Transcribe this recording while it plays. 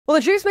Well,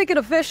 the Chiefs make it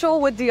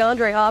official with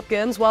DeAndre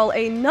Hopkins, while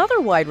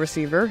another wide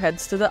receiver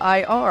heads to the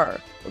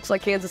IR. Looks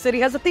like Kansas City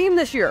has a theme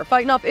this year,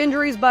 fighting off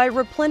injuries by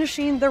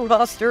replenishing their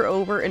roster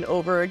over and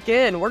over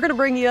again. We're going to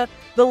bring you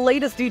the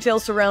latest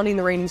details surrounding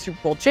the reigning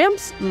Super Bowl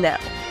champs now.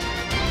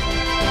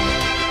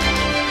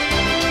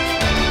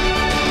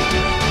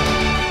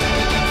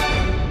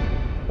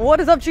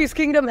 What is up, Chiefs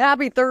Kingdom?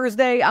 Happy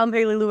Thursday. I'm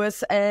Hayley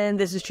Lewis, and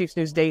this is Chiefs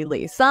News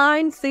Daily.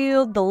 Signed,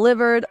 sealed,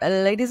 delivered.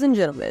 Ladies and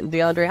gentlemen,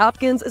 DeAndre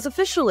Hopkins is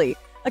officially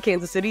a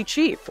Kansas City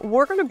Chief.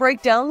 We're going to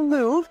break down the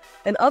move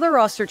and other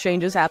roster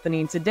changes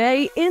happening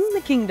today in the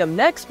Kingdom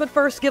next, but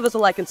first, give us a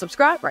like and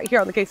subscribe right here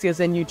on the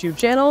KCSN YouTube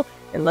channel,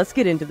 and let's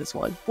get into this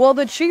one. Well,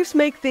 the Chiefs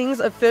make things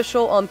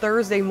official on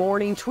Thursday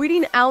morning,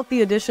 tweeting out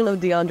the addition of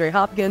DeAndre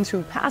Hopkins,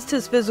 who passed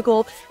his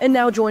physical and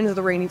now joins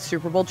the reigning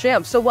Super Bowl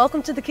champs. So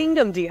welcome to the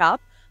Kingdom, DHop.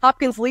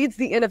 Hopkins leads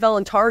the NFL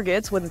in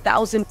targets with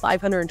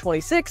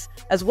 1,526,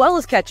 as well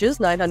as catches,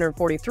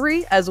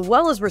 943, as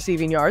well as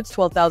receiving yards,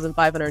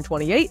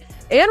 12,528,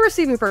 and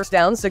receiving first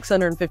downs,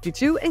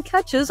 652, and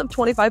catches of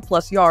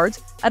 25-plus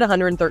yards at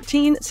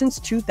 113 since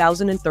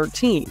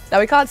 2013. Now,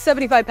 he caught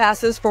 75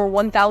 passes for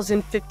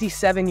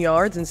 1,057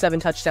 yards and 7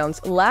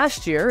 touchdowns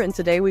last year, and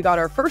today we got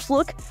our first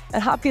look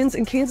at Hopkins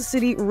in Kansas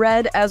City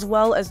red, as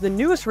well as the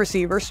newest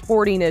receiver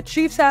sporting a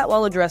Chiefs hat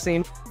while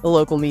addressing the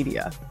local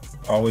media.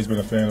 Always been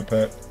a fan of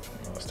Pat.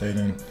 Stayed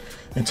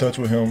in touch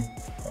with him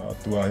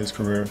throughout his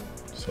career.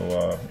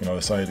 So,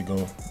 excited to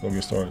go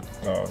get started.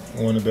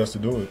 One of the best to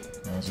do it.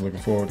 I was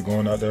looking forward to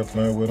going out there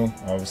playing with him.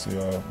 Obviously,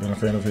 been a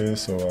fan of his,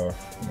 so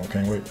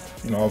can't wait.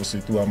 Obviously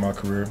throughout my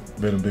career,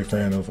 been a big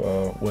fan of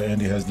what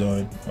Andy has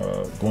done,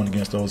 going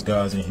against those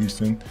guys in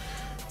Houston.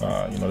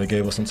 They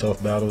gave us some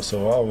tough battles,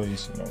 so I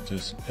always,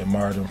 just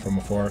admired them from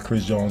afar.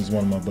 Chris Jones is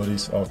one of my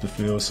buddies off the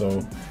field, so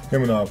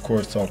him and I, of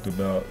course, talked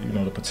about,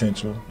 the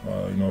potential,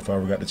 if I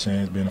ever got the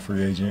chance being a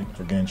free agent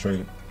or getting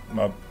traded.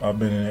 I've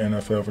been in the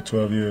NFL for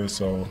 12 years,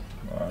 so,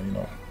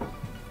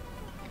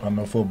 I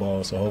know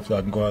football, so hopefully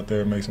I can go out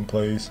there and make some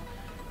plays,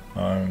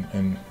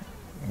 and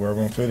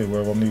wherever I'm fitted,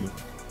 wherever I'm needed.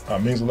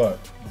 It means a lot.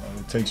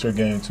 It takes your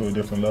game to a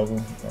different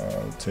level.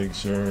 It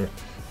takes your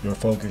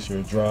focus,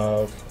 your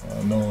drive,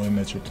 knowing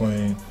that you're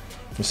playing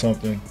for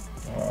something.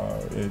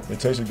 It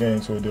takes your game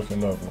to a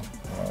different level.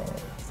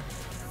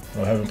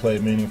 I haven't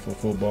played meaningful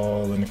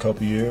football in a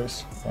couple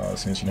years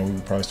since we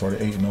probably started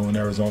 8-0 in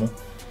Arizona.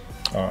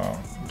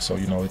 So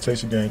it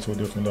takes your game to a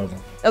different level.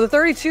 Now, the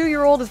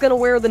 32-year-old is going to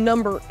wear the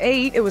number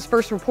 8. It was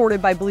first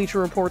reported by Bleacher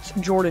Report's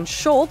Jordan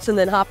Schultz, and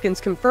then Hopkins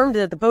confirmed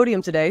it at the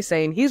podium today,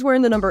 saying he's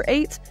wearing the number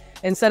 8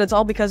 and said it's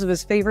all because of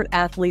his favorite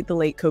athlete, the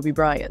late Kobe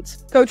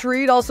Bryant. Coach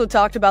Reid also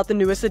talked about the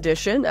newest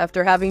addition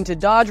after having to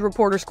dodge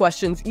reporters'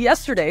 questions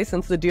yesterday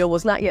since the deal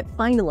was not yet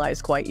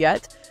finalized quite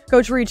yet.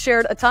 Coach Reid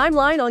shared a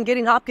timeline on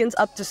getting Hopkins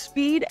up to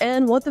speed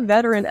and what the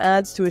veteran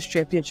adds to his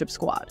championship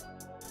squad.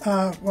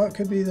 Well, it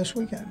could be this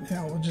weekend.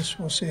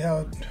 We'll see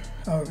how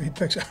he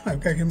picks up. I've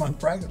got to get him on the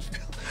practice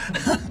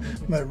field.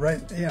 But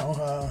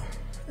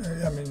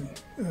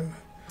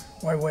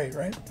why wait,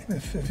 right?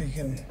 If he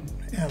can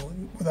handle it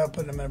without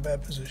putting him in a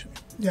bad position.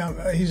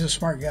 Yeah, he's a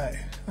smart guy,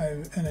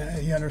 and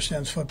he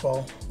understands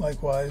football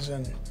likewise.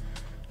 And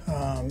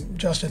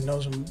Justin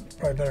knows him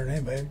probably better than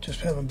anybody. Just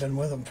haven't been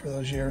with him for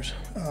those years.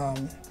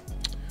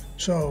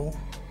 So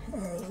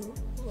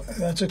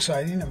that's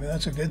exciting.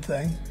 That's a good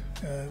thing.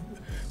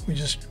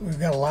 We've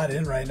got a lot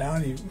in right now,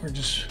 and we're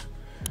just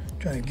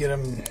trying to get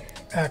him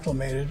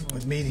acclimated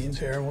with meetings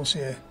here, and we'll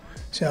see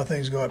how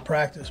things go at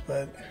practice.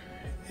 But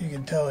you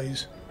can tell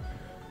he's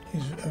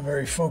a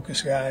very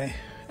focused guy,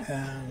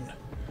 and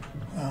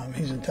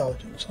he's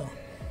intelligent.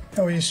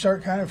 So you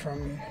start kind of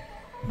from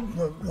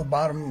the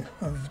bottom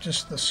of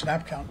just the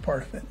snap count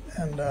part of it,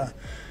 and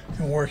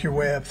work your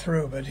way up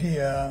through. But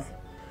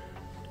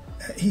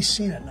he's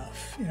seen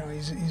enough.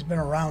 He's been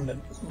around it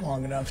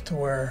long enough to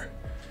where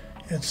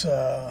it's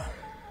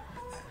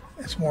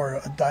more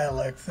a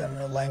dialect than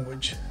a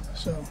language.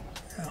 So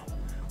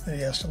that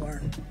he has to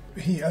learn.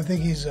 I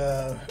think he's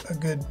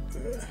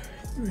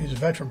he's a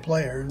veteran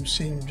player and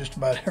seen just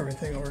about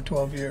everything over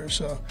 12 years.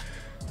 So,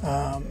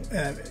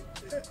 and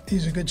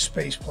he's a good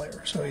space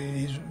player. So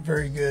he's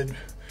very good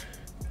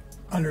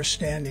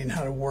understanding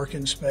how to work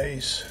in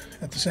space.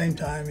 At the same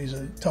time, he's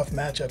a tough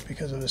matchup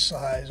because of his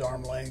size,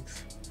 arm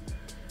length,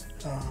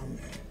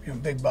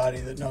 big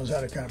body that knows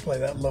how to kind of play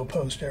that low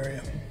post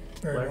area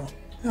very well.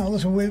 Now,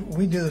 listen,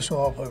 we do this with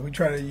all players. We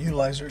try to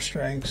utilize their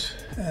strengths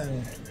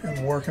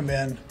and work them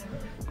in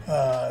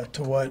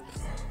to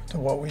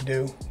what we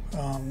do.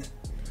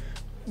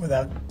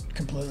 Without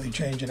completely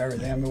changing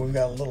everything. We've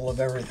got a little of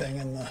everything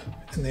in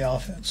the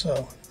offense.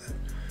 So,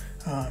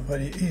 but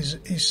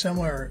he's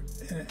similar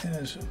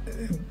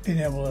in being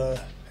able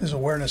to, his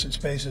awareness in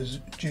space as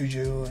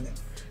Juju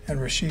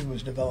and Reid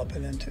was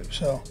developing into.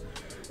 So,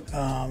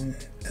 and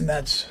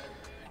that's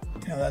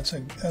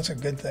a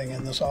good thing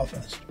in this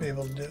offense to be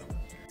able to do.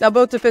 Now,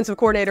 both defensive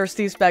coordinator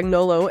Steve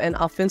Spagnuolo and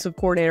offensive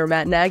coordinator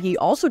Matt Nagy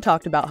also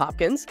talked about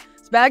Hopkins.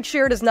 Spags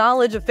shared his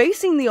knowledge of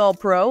facing the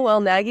All-Pro,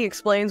 while Nagy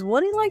explains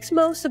what he likes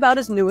most about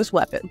his newest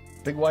weapon.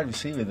 Big wide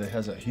receiver that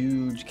has a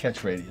huge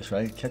catch radius,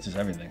 right? Catches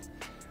everything.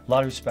 A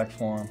lot of respect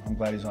for him. I'm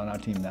glad he's on our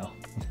team now.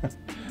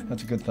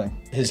 That's a good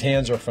thing. His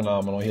hands are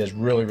phenomenal. He has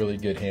really, really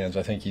good hands.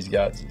 I think he's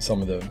got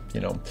some of the,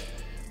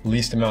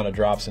 least amount of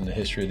drops in the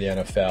history of the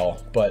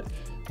NFL. But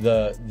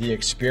the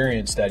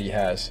experience that he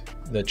has,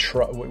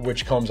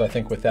 which comes, I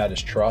think, with that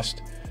is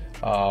trust.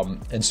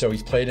 And so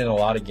he's played in a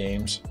lot of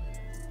games.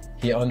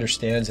 He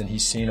understands and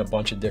he's seen a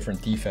bunch of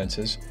different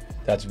defenses.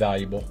 That's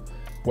valuable.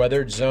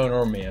 Whether it's zone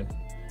or man,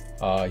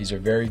 he's a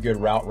very good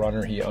route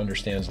runner. He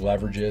understands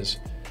leverages.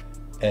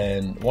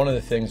 And one of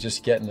the things,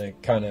 just getting to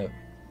kind of,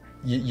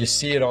 you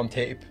see it on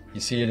tape,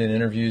 you see it in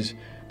interviews,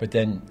 but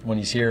then when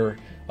he's here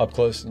up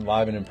close and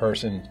live and in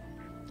person,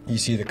 you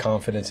see the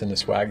confidence and the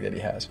swag that he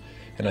has.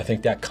 And I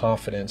think that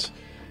confidence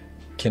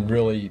can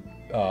really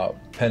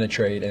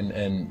penetrate,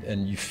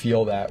 and you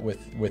feel that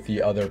with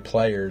the other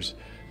players.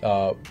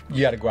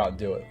 You got to go out and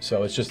do it.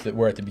 So it's just that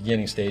we're at the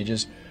beginning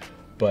stages,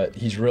 but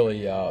he's really,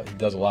 he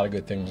does a lot of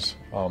good things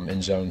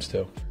in zones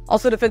too.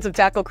 Also, defensive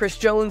tackle Chris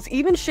Jones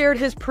even shared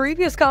his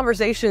previous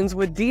conversations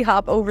with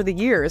DHop over the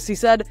years. He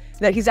said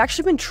that he's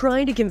actually been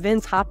trying to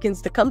convince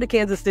Hopkins to come to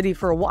Kansas City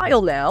for a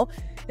while now,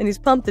 and he's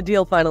pumped the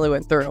deal finally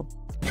went through.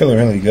 Feeling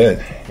really good,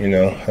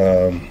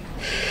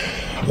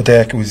 with the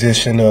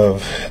acquisition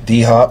of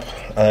DHop.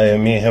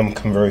 Me and him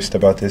conversed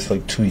about this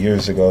like 2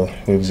 years ago.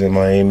 We was in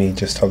Miami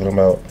just talking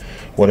about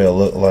what it'll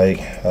look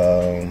like,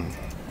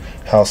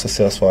 how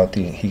successful I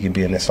think he can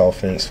be in this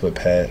offense with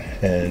Pat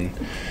and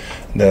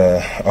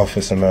the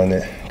offensive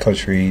minded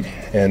Coach Reid.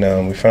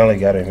 And we finally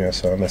got him here,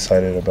 so I'm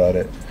excited about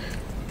it.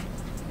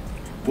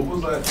 What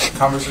was that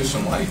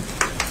conversation like?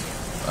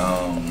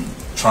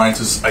 Trying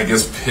to, I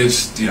guess,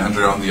 pitch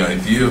DeAndre on the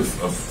idea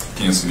of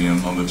Kansas City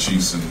on the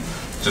Chiefs, and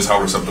just how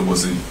receptive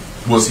was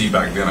he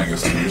back then, I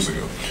guess, 2 years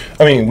ago?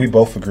 I mean, we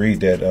both agreed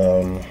that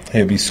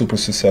he'd be super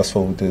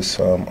successful with this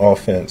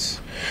offense.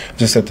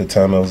 Just at the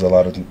time, there was a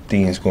lot of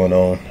things going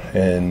on,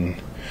 and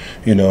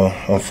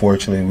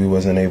unfortunately, we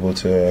wasn't able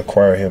to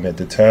acquire him at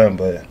the time.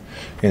 But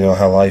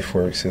how life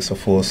works, it's a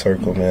full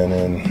circle, man.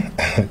 And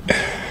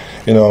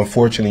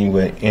unfortunately,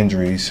 with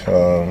injuries,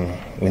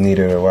 we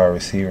needed a wide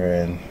receiver,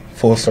 and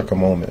full circle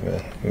moment,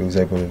 man. We was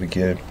able to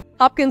get him.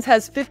 Hopkins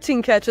has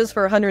 15 catches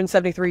for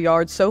 173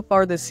 yards so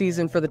far this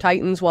season for the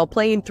Titans while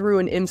playing through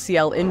an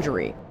MCL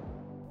injury.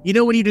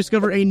 When you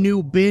discover a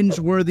new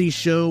binge-worthy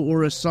show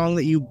or a song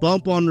that you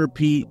bump on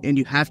repeat and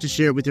you have to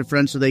share it with your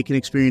friends so they can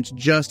experience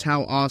just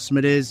how awesome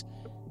it is,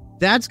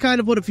 that's kind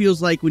of what it feels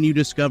like when you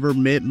discover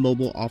Mint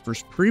Mobile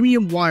offers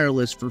premium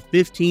wireless for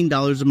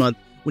 $15 a month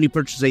when you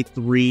purchase a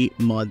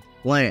 3-month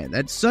plan.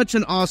 That's such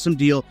an awesome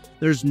deal,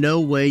 there's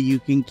no way you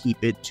can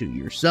keep it to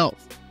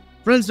yourself.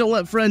 Friends, don't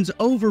let friends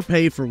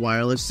overpay for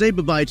wireless. Say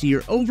bye-bye to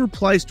your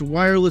overpriced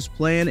wireless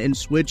plan and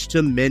switch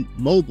to Mint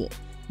Mobile.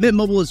 Mint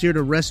Mobile is here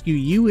to rescue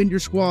you and your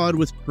squad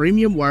with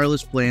premium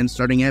wireless plans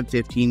starting at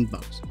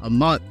 $15 a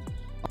month.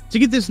 To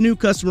get this new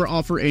customer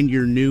offer and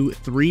your new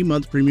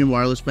 3-month premium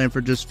wireless plan for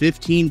just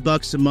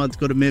 $15 a month,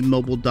 go to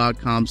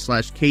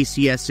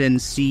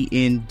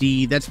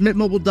mintmobile.com/KCSNCND. That's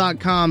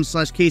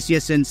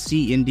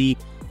mintmobile.com/KCSNCND.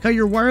 Cut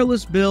your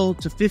wireless bill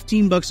to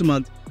 $15 a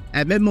month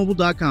at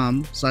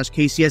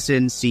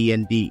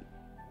mintmobile.com/KCSNCND.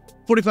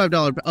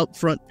 $45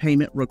 upfront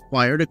payment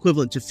required,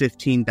 equivalent to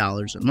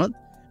 $15 a month.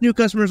 New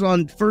customers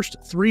on first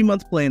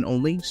 3-month plan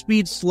only.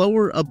 Speed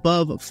slower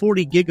above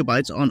 40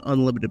 gigabytes on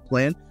unlimited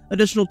plan.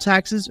 Additional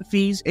taxes,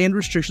 fees, and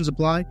restrictions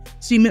apply.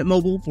 See Mint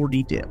Mobile for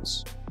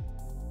details.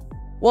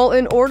 Well,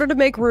 in order to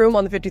make room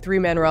on the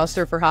 53-man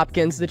roster for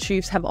Hopkins, the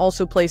Chiefs have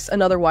also placed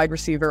another wide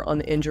receiver on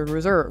the injured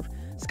reserve.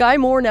 Skyy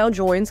Moore now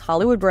joins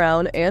Hollywood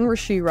Brown and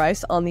Rashee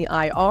Rice on the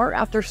IR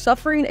after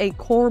suffering a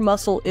core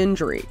muscle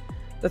injury.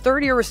 The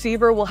third-year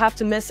receiver will have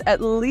to miss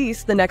at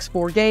least the next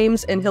 4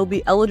 games, and he'll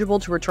be eligible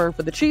to return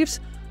for the Chiefs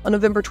on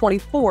November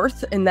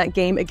 24th in that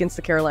game against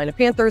the Carolina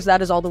Panthers.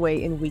 That is all the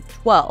way in Week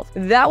 12.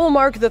 That will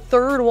mark the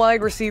 3rd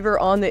wide receiver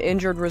on the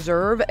injured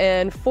reserve,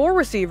 and 4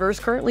 receivers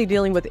currently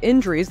dealing with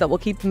injuries that will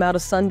keep them out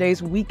of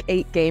Sunday's Week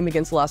 8 game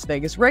against Las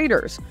Vegas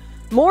Raiders.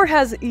 Moore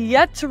has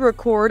yet to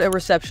record a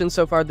reception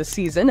so far this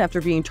season after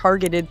being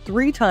targeted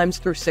 3 times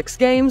through 6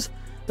 games.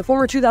 The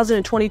former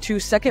 2022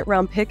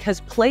 second-round pick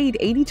has played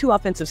 82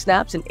 offensive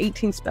snaps and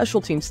 18 special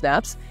team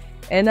snaps,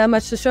 and not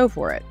much to show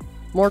for it.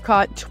 Moore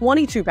caught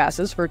 22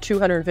 passes for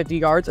 250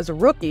 yards as a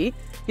rookie.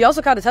 He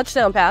also caught a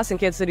touchdown pass in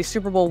Kansas City's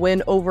Super Bowl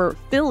win over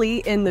Philly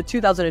in the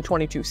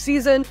 2022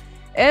 season.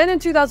 And in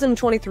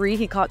 2023,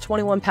 he caught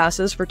 21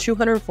 passes for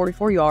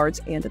 244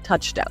 yards and a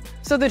touchdown.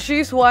 So the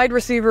Chiefs' wide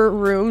receiver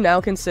room now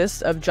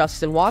consists of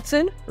Justin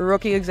Watson,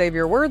 rookie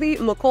Xavier Worthy,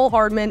 Mecole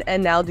Hardman,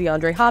 and now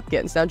DeAndre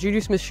Hopkins. Now,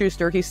 Juju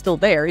Smith-Schuster, he's still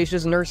there. He's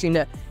just nursing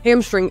a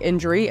hamstring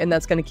injury, and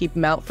that's going to keep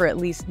him out for at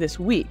least this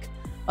week.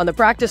 On the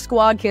practice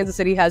squad, Kansas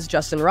City has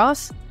Justin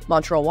Ross,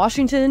 Montreal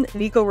Washington,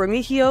 Nico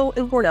Remigio,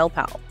 and Cornell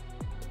Powell.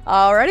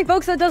 Alrighty,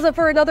 folks, that does it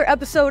for another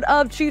episode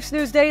of Chiefs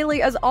News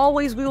Daily. As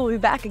always, we will be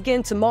back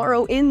again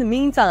tomorrow. In the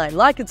meantime,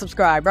 like and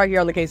subscribe right here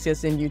on the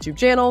KCSN YouTube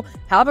channel.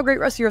 Have a great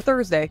rest of your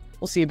Thursday.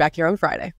 We'll see you back here on Friday.